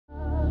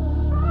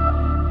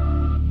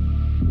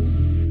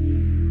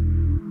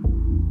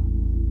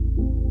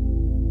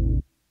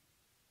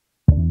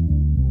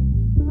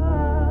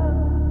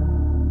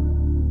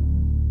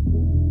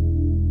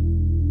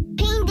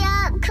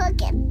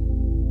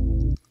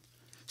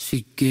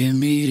She give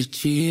me the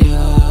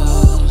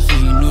chills,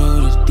 you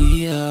know the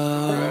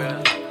deal.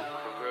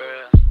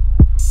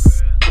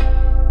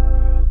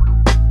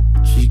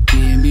 She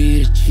give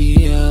me the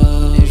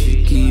chills,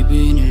 she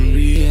keeping it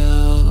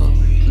real.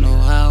 Know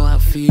how I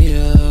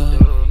feel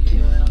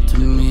to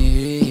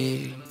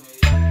me.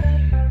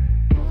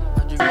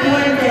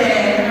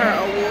 Her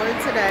award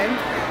today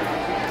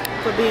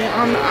for being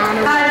on the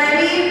honor.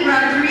 Valerie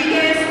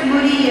Rodriguez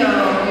Murillo.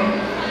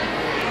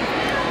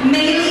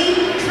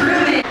 Maylee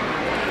Truman.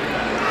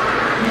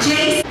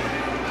 Jason.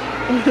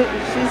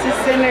 She's just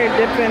sitting there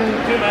dipping.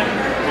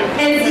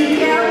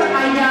 Ezekiel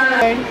Ayala.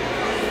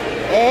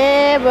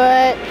 Eh,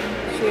 but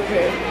she's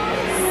here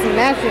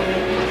snatching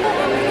it.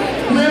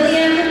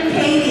 Lillian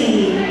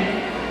Katie.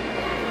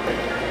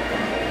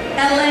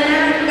 Elena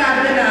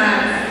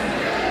Cardenas.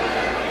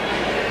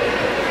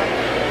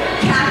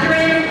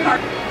 Catherine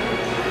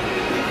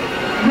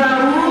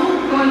Raul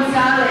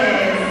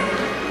Gonzalez.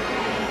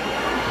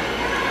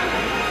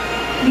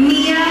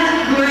 Mia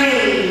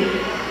Gray.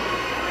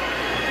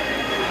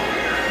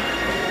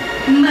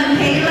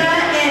 Michaela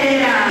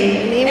Herrera.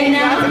 And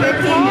now for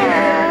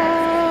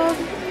Kinder.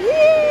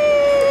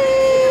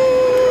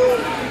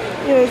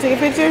 You want to take a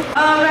picture?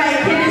 Alright,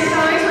 tennis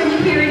scholars, when you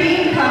hear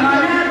it, come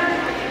on up.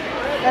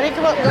 Ready?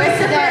 Come up.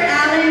 Christopher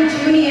Allen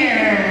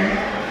Jr.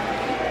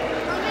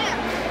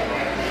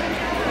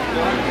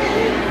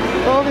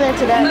 Go over there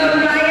to that.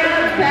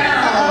 Mariah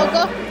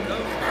Bell.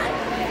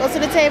 Go to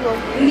the table.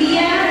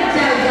 Mia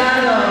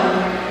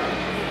Delgado.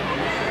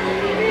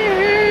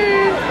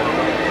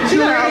 She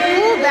got a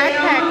full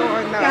backpack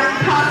on though.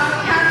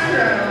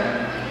 Castro.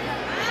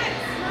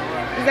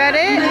 Is that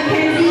it?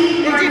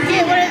 Did you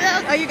get one of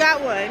those? Oh, you got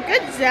one.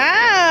 Good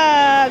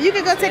job. You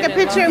can go take a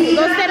picture.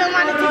 Go stand in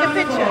line and take a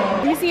picture.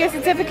 Let me see your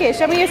certificate.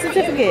 Show me your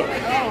certificate.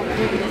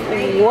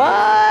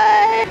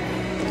 What?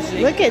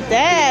 Look at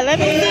that. Let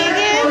me see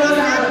again.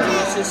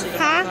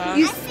 Huh?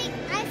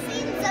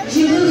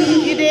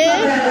 You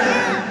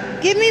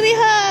did? Give Mimi a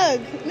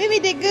hug. Mimi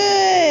did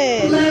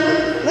good.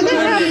 Look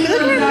at her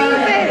mean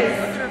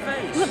face.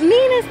 Look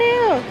mean as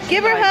hell.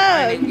 Give her a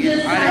hug.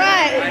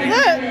 Right.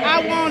 Look,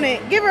 I want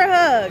it. Give her a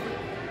hug.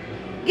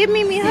 Give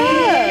Mimi a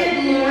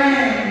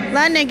hug.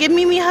 London, give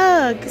Mimi a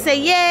hug. Say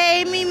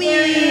yay, Mimi.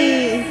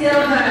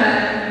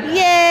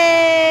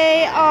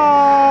 Yay.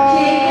 Aww.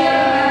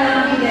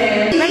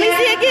 Let me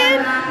see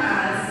again.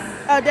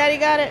 Oh, Daddy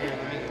got it.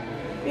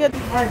 See you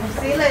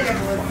later.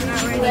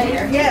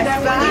 Yes.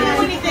 If I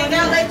do anything,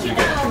 I'll let you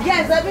know.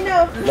 Yes, let me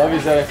know. Love you,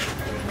 Zay.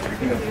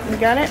 You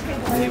got it?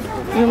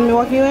 You want me to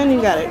walk you in?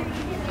 You got it.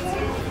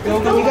 You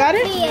got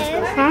it?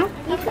 Huh?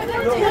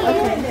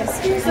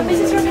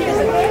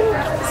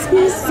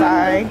 Okay.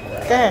 Sorry.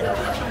 Good.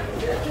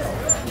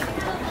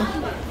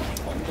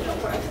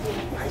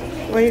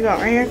 Where you going?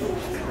 Right here?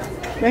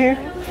 Right here?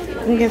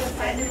 Yes.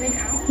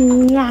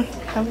 Mwah.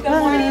 Have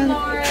fun.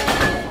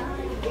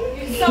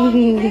 Good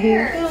morning.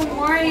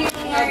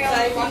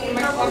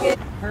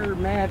 Her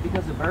mad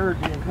because the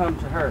bird didn't come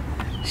to her.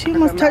 She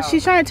almost touched.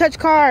 She's trying to touch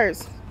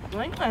cars.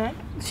 Okay.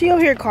 She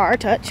over here car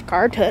touch.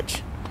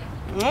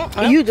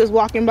 And you just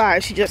walking by.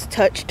 She just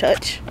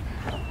touch.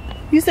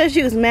 You said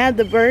she was mad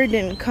the bird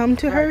didn't come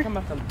to her. Come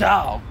up some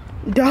dog.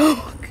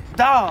 Dog.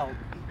 Dog.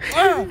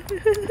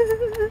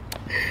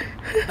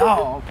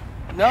 Dog.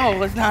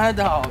 No, it's not a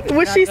dog.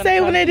 What'd she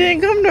say when they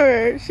didn't come to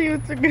her? She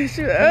was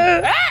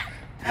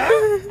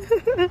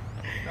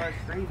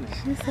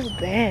She's so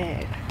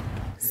bad.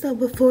 So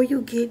before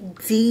you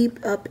get deep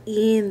up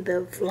in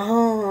the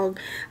vlog,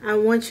 I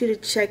want you to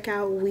check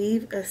out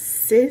Weave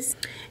Assist.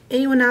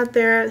 Anyone out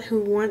there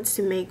who wants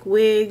to make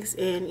wigs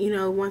and, you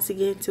know, wants to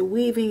get into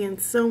weaving and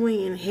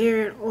sewing and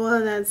hair and all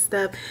of that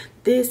stuff,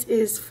 this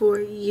is for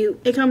you.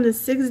 It comes in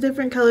 6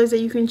 different colors that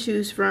you can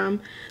choose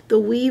from. The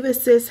Weave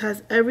Assist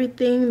has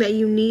everything that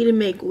you need to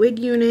make wig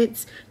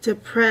units, to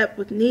prep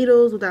with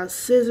needles, without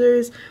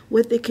scissors,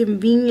 with the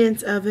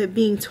convenience of it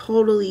being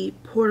totally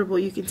portable.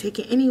 You can take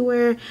it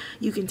anywhere.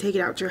 You can take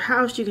it out your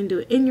house. You can do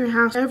it in your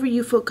house. Wherever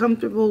you feel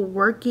comfortable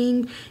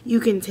working,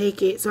 you can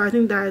take it. So I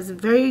think that is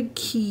very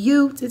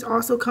cute. It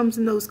also comes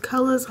in those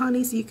colors,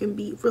 honey, so you can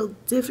be real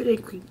different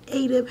and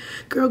creative.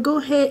 Girl, go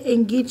ahead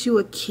and get you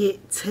a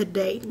kit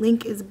today.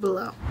 Link is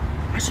below.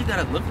 Why she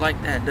gotta look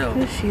like that though?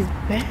 Oh, she's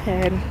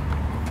bad. Look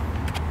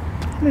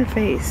at her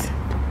face.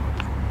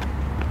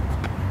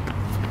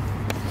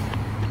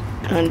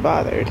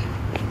 Unbothered.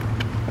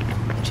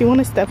 She want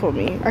to step on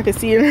me. I can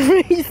see it in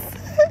her face.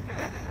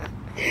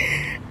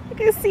 I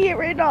can see it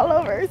written all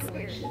over.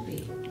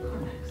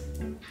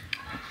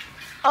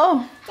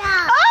 Oh.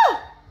 Oh!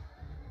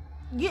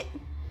 Get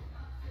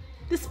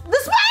the spider's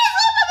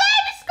on my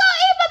baby. It's gonna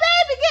eat my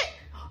baby.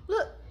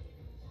 Look.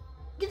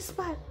 Get the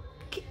spider.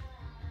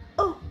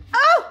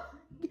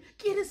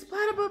 Get the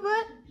spider,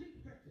 butt.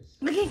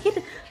 Look, get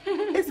it.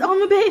 It's on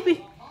my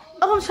baby.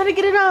 Oh, I'm trying to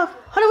get it off.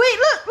 Hold on, wait,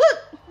 look.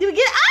 Did we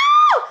get it?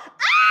 Oh!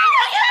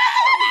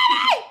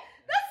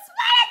 The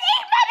spider's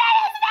eating my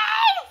baby's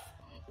face!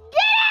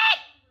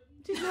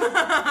 Get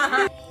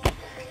it!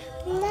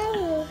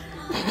 No.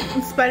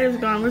 The spider's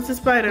gone. Where's the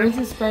spider? Where's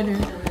the spider?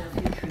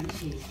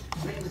 cream cheese,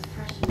 made with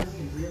fresh milk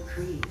and real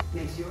cream.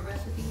 Makes your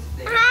recipe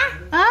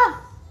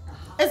Ah!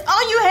 It's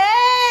all you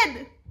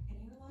had!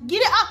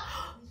 Get it up!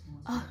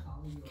 Ah!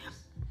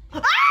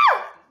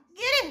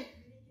 Get it!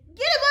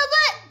 Get it, my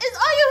butt! It's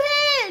all you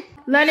had!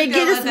 Let it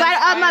get the spider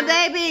off my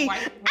baby! Ah!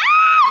 It's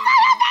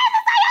on your face!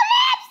 It's on your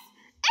lips!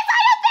 It's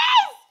on your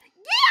face!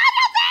 Get it off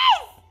your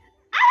face!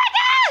 Oh my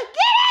god!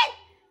 Get it!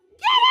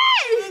 Get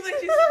it! She looks like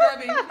she's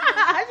scrubbing.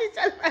 She's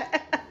just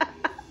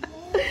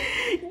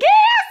get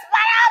a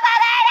spider off my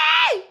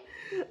baby!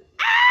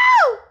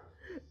 Ow!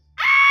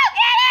 Ow!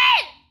 Get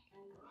it!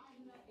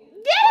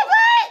 Get it,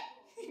 butt!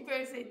 You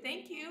better say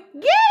thank you.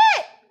 Get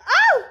it!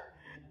 Oh!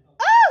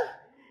 Oh!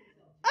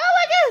 Oh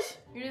my gosh!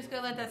 You're just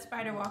gonna let that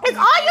spider walk. It's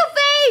on your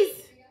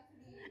face!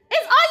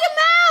 It's on your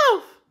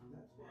mouth!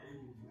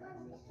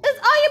 It's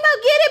on your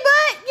mouth! Get it,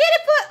 butt! Get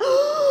it, butt!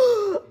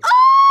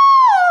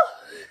 Oh!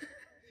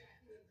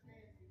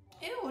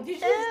 Ew, did you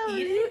just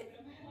eat it?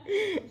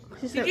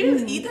 She Did said, you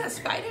just eat that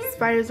spider?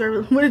 spiders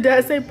are, what did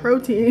Dad say?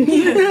 Protein.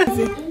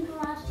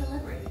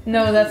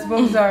 No, that's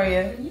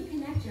Bozaria.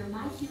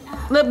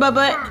 Look,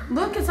 Bubba.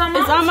 Look, it's on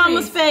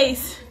Mama's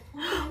face.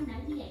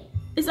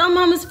 It's on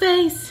Mama's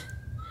face.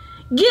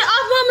 Get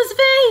off Mama's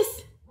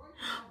face.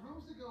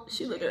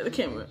 She looking at the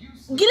camera.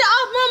 Get it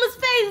off Mama's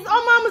face. It's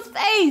on Mama's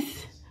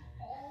face.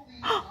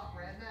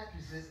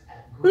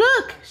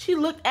 Look, she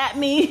looked at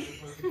me.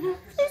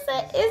 She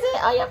said, is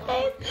it on your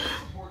face?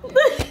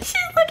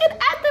 She's looking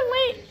at the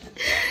wait.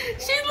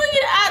 She's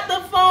looking at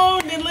the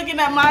phone and looking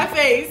at my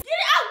face. Get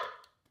it out.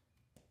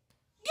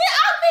 Get it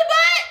off me,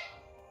 butt.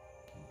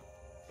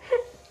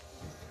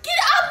 Get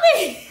it off me.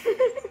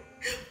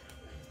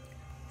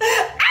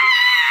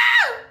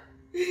 Ow!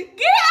 Get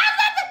it off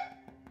my butt.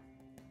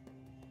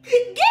 Get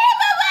it,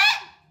 my butt.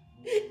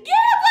 Get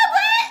it, my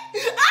butt.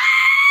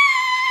 Ow!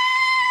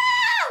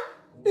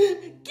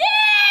 Get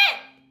it.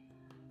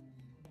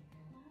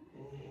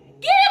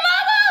 Get it,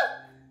 mama.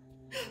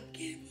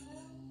 Get it,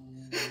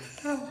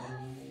 mama.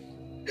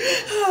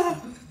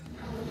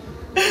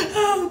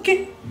 Oh,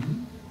 okay.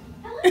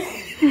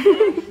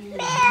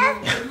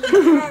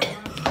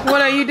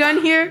 What, are you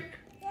done here?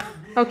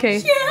 Okay.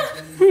 Yeah.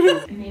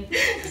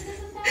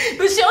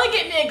 But she only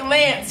gave me a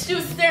glance. She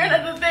was staring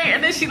at the thing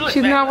and then she looked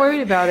She's back. not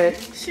worried about it.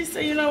 She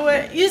said, you know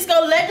what? You just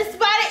gonna let the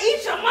spider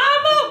eat your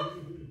mama?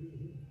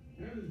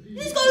 You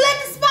just gonna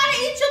let the spider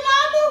eat your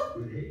mama?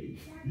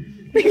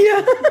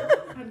 Yeah.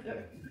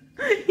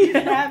 You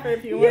can have her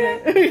if you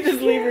want it. We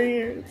just leave her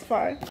here. It's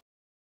fine.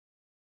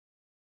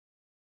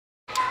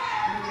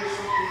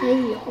 Hey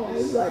y'all,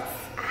 what's up?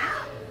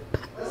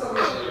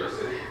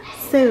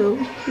 So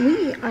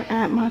we are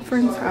at my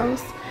friend's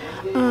house.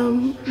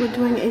 We're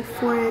doing a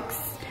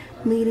Forex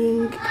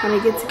meeting, kind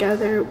of get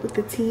together with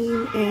the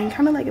team and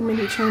kind of like a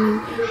mini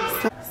training.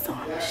 So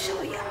I'm gonna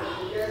show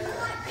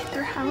y'all.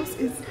 Their house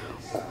is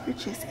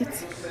gorgeous.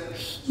 It's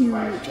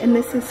huge, and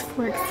this is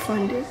Forex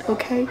funded.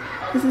 Okay,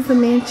 this is a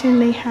mansion.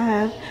 They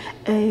have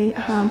a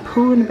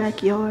pool in the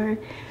backyard,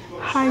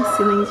 high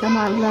ceilings. Y'all know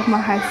I love my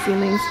high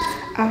ceilings.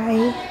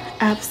 I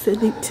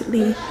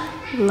absolutely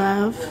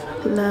love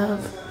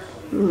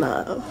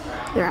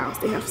their house.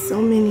 They have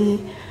so many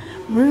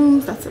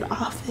rooms. That's an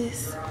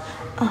office,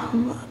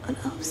 an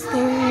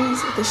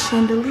upstairs with a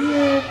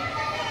chandelier.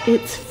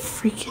 It's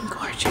freaking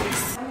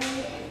gorgeous.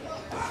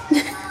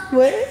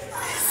 What?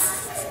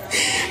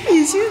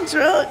 Is you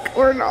drunk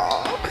or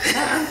not?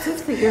 I'm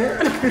tipsy, girl.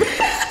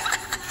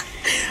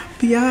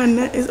 Beyond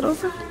that is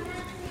over.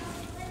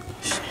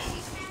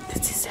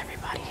 This is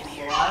everybody in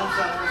here.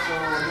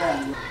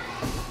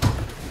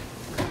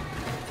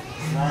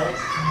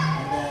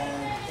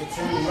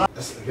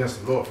 That's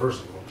against the law,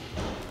 first of all.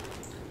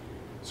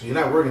 So you're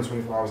not working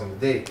 24 hours in a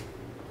day.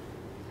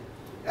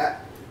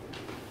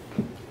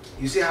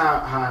 You see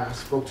how I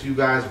spoke to you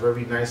guys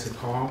very nice and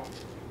calm?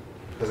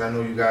 Because I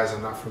know you guys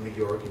are not from New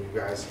York and you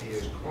guys here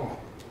is calm.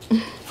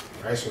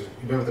 Right? So you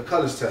remember the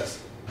colors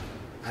test.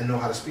 I know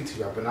how to speak to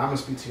y'all, but now I'm going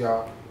to speak to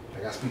y'all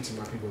like I speak to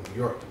my people in New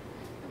York.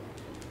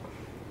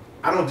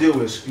 I don't deal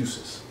with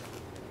excuses.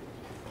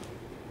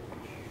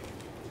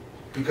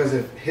 Because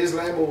if his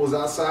Lambo was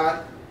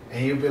outside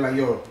and he'd be like,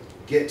 yo,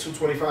 get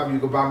 $225 and you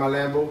go buy my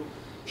Lambo,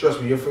 trust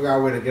me, you'll figure out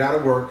a way to get out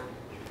of work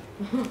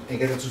and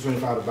get the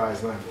 $225 to buy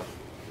his Lambo.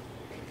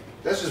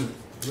 That's just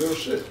real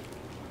shit.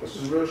 That's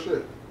just real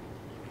shit.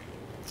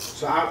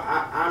 So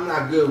I'm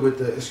not good with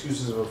the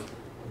excuses of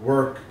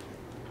work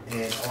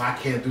and, oh, I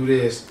can't do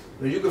this.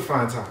 No, you can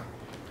find time.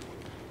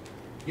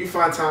 You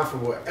find time for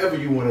whatever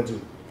you want to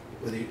do.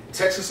 Whether you're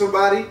texting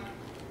somebody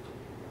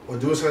or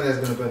doing something that's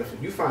going to benefit.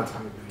 You find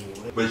time to do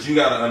it. But you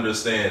got to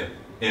understand,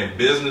 in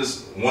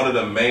business, one of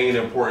the main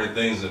important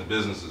things in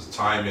business is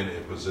timing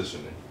and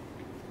positioning.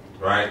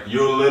 Right?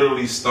 You'll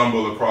literally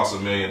stumble across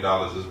 $1 million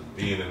just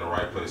being in the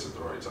right place at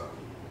the right time.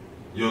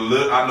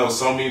 I know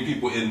so many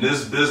people in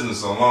this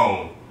business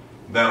alone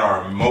that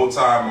are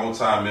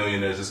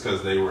multi-millionaires just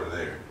because they were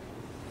there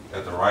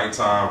at the right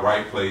time,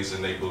 right place,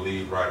 and they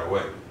believed right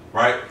away.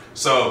 Right?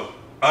 So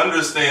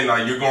understand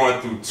that you're going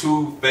through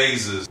two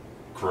phases.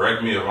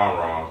 Correct me if I'm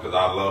wrong, because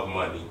I love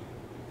money.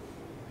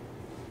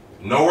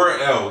 Nowhere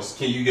else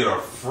can you get a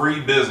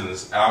free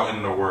business out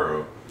in the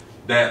world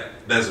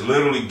that's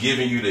literally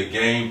giving you the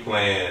game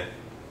plan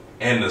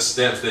and the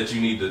steps that you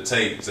need to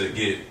take to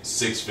get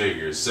 6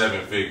 figures,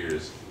 7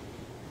 figures.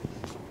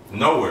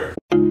 Nowhere.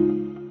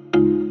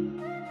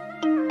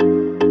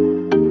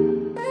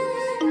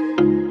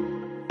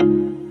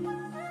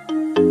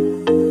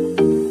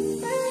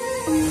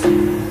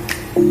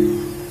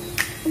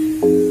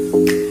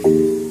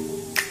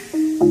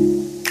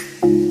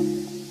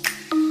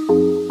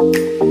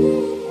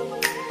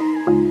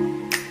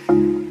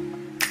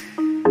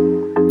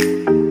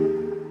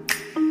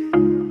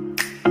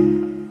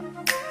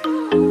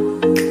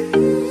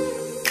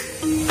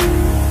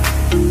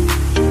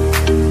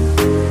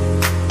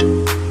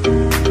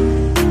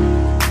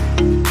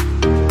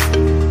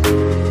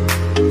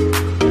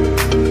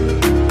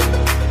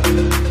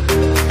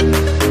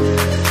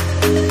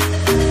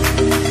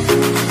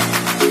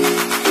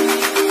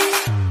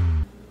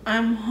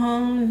 I'm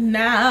home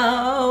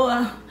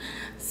now.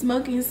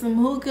 Smoking some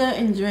hookah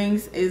and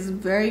drinks is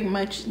very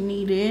much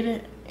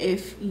needed.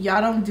 If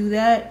y'all don't do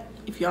that,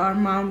 if y'all are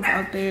moms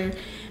out there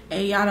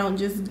and y'all don't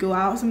just go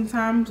out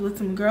sometimes with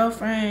some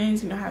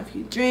girlfriends, you know, have a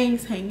few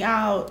drinks, hang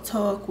out,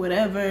 talk,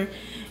 whatever,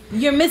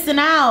 you're missing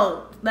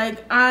out.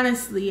 Like,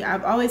 honestly,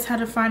 I've always had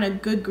to find a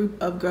good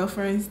group of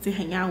girlfriends to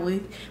hang out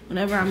with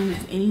whenever I'm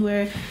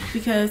anywhere,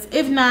 because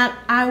if not,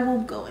 I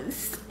will go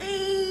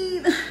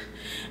insane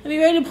and be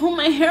ready to pull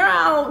my hair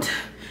out.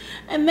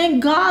 And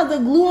thank God the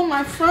glue on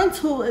my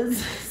frontal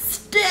is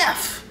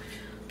stiff.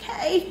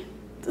 Okay?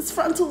 This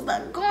frontal's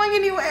not going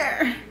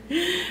anywhere.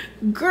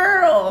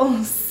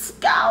 Girl,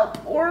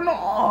 scalp or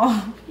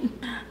not.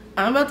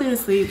 I'm about to go to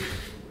sleep.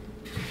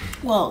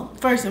 Well,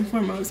 first and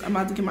foremost, I'm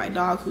about to get my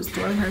dog, who's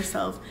throwing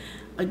herself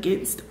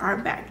against our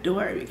back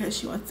door because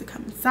she wants to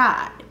come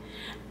inside.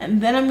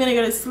 And then I'm gonna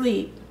go to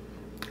sleep.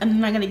 And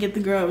then I'm gonna get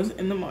the girls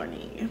in the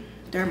morning.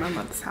 They're at my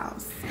mother's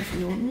house, if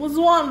anyone was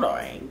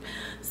wondering.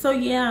 So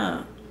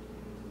yeah,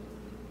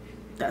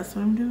 that's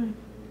what I'm doing.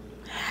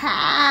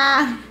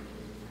 Ha!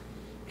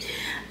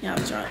 Yeah,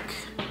 I'm drunk.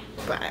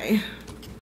 Bye.